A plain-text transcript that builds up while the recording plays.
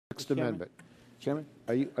amendment. Chairman?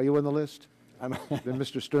 Are you on the list? I'm Then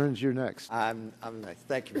Mr. Stearns, you're next. I'm next.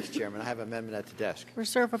 Thank you, Mr. Chairman. I have an amendment at the desk.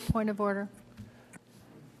 Reserve a point of order.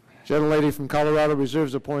 Gentlelady from Colorado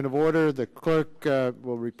reserves a point of order. The clerk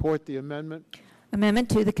will report the amendment. Amendment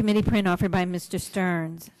to the committee print offered by Mr.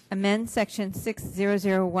 Stearns. Amend Section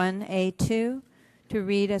 6001A2 to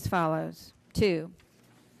read as follows. 2.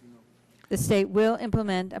 The state will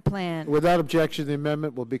implement a plan. Without objection, the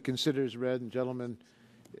amendment will be considered as read, and gentleman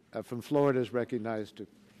from Florida is recognized to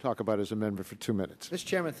talk about his amendment for 2 minutes. Mr.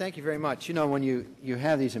 Chairman, thank you very much. You know, when you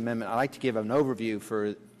have these amendments, I like to give an overview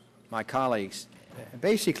for my colleagues.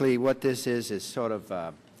 Basically, what this is sort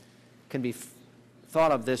of can be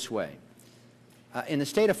thought of this way. In the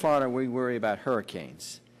state of Florida, we worry about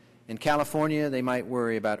hurricanes. In California, they might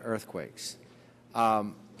worry about earthquakes.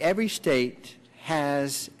 Every state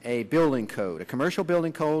has a building code, a commercial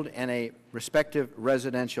building code and a respective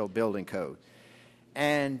residential building code.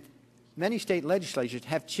 And many state legislatures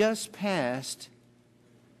have just passed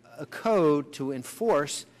a code to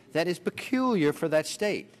enforce that is peculiar for that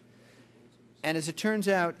state. And as it turns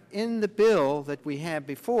out, in the bill that we have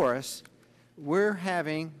before us, we're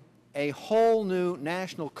having a whole new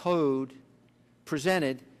national code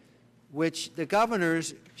presented, which the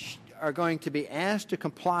governors are going to be asked to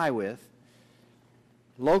comply with,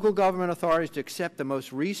 local government authorities to accept the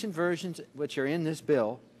most recent versions which are in this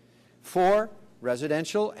bill for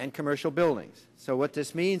residential and commercial buildings. So what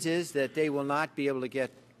this means is that they will not be able to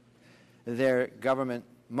get their government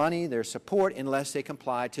money, their support, unless they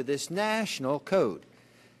comply to this national code.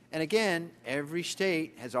 And again, every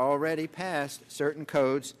state has already passed certain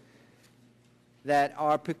codes that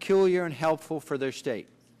are peculiar and helpful for their state.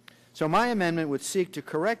 So my amendment would seek to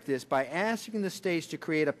correct this by asking the states to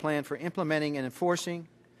create a plan for implementing and enforcing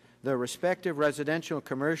the respective residential and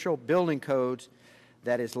commercial building codes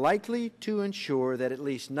that is likely to ensure that at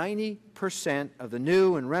least 90% of the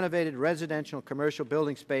new and renovated residential and commercial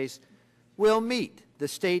building space will meet the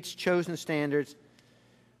state's chosen standards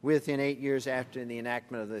within 8 years after the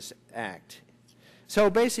enactment of this act. So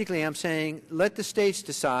basically I'm saying let the states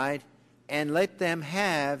decide and let them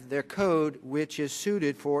have their code which is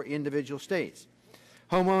suited for individual states.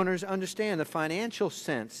 Homeowners understand the financial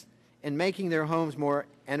sense in making their homes more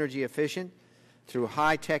energy efficient through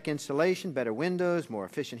high-tech installation, better windows, more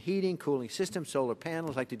efficient heating, cooling systems, solar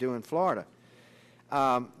panels like they do in Florida.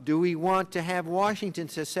 Do we want to have Washington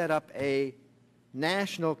to set up a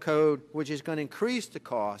national code which is going to increase the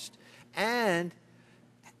cost and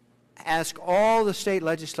ask all the state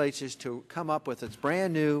legislatures to come up with its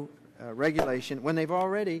brand new regulation when they've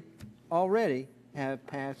already have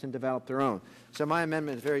passed and developed their own? So my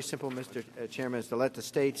amendment is very simple, Mr. Chairman, is to let the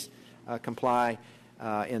states comply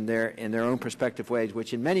in their own prospective ways,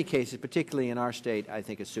 which in many cases, particularly in our state, I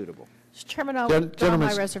think is suitable. Mr. Chairman, I'll withdraw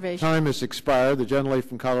my reservation. Time has expired. The gentlelady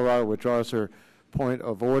from Colorado withdraws her point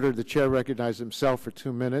of order. The chair recognizes himself for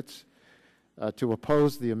 2 minutes to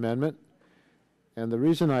oppose the amendment. And the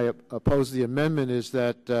reason I oppose the amendment is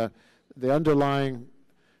that the underlying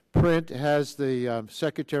print has the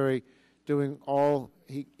Secretary doing all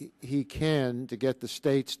he can to get the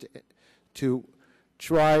states to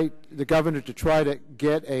try, the governor to try to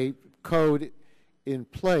get a code in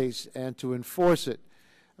place and to enforce it.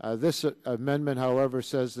 This amendment, however,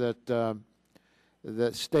 says that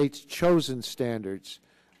the state's chosen standards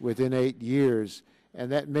within 8 years,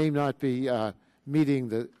 and that may not be meeting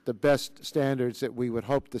the best standards that we would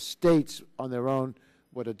hope the states on their own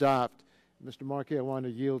would adopt. Mr. Markey, I want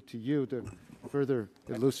to yield to you to further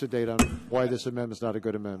elucidate on why this amendment is not a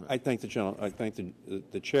good amendment. I thank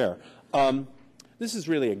the chair. This is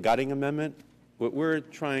really a gutting amendment. What we're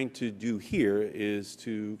trying to do here is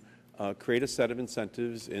to create a set of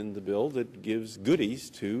incentives in the bill that gives goodies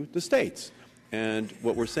to the states. And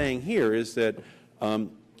what we're saying here is that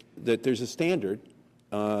that there's a standard,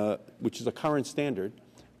 which is a current standard,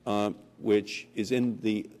 which is in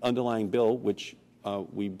the underlying bill, which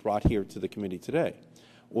we brought here to the committee today.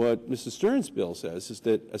 What Mr. Stearns' bill says is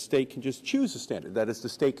that a state can just choose a standard. That is, the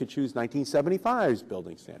state could choose 1975's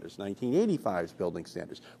building standards, 1985's building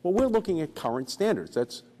standards. Well, we're looking at current standards.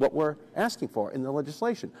 That's what we're asking for in the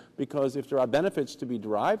legislation, because if there are benefits to be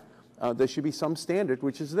derived, there should be some standard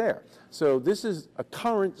which is there. So this is a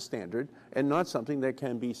current standard and not something that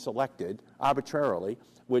can be selected arbitrarily,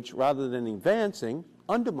 which rather than advancing,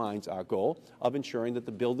 undermines our goal of ensuring that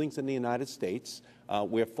the buildings in the United States,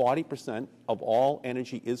 where 40% of all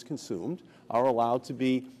energy is consumed, are allowed to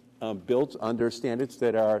be built under standards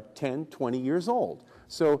that are 10, 20 years old.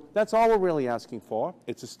 So that's all we're really asking for.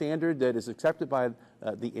 It's a standard that is accepted by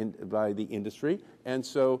by the industry. And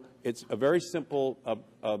so it's a very simple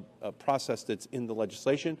process that's in the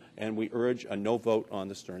legislation, and we urge a no vote on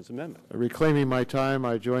the Stearns Amendment. Reclaiming my time,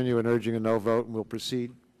 I join you in urging a no vote, and we'll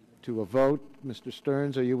proceed to a vote. Mr.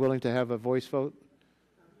 Stearns, are you willing to have a voice vote?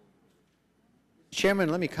 Chairman,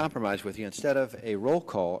 let me compromise with you. Instead of a roll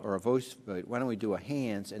call or a voice vote, why don't we do a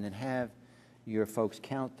hands and then have your folks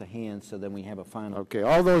count the hands so then we have a final. Okay.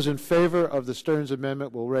 All those in favor of the Stearns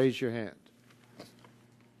Amendment will raise your hand.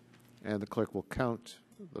 And the clerk will count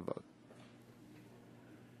the vote.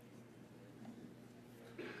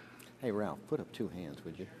 Hey, Ralph, put up 2 hands,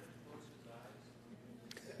 would you?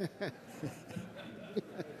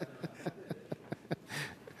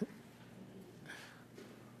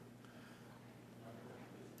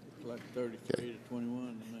 Like 33 to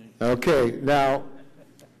 21 to me. Okay. Now,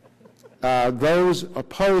 those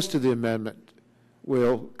opposed to the amendment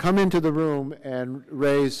will come into the room and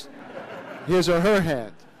raise his or her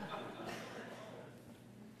hand.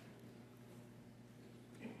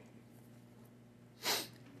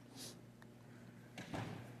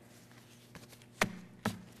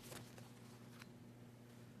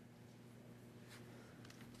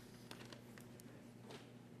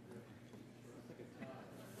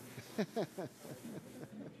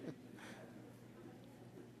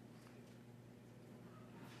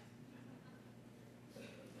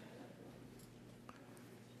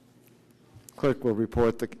 Clerk will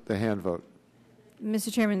report the hand vote.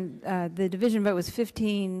 Mr. Chairman, the division vote was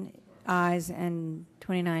 15 ayes and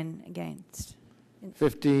 29 against.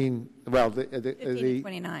 15, well, 15 to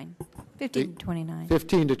 29. 15 to 29.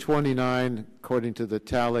 15 to 29, according to the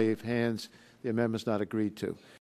tally of hands, the amendment's not agreed to.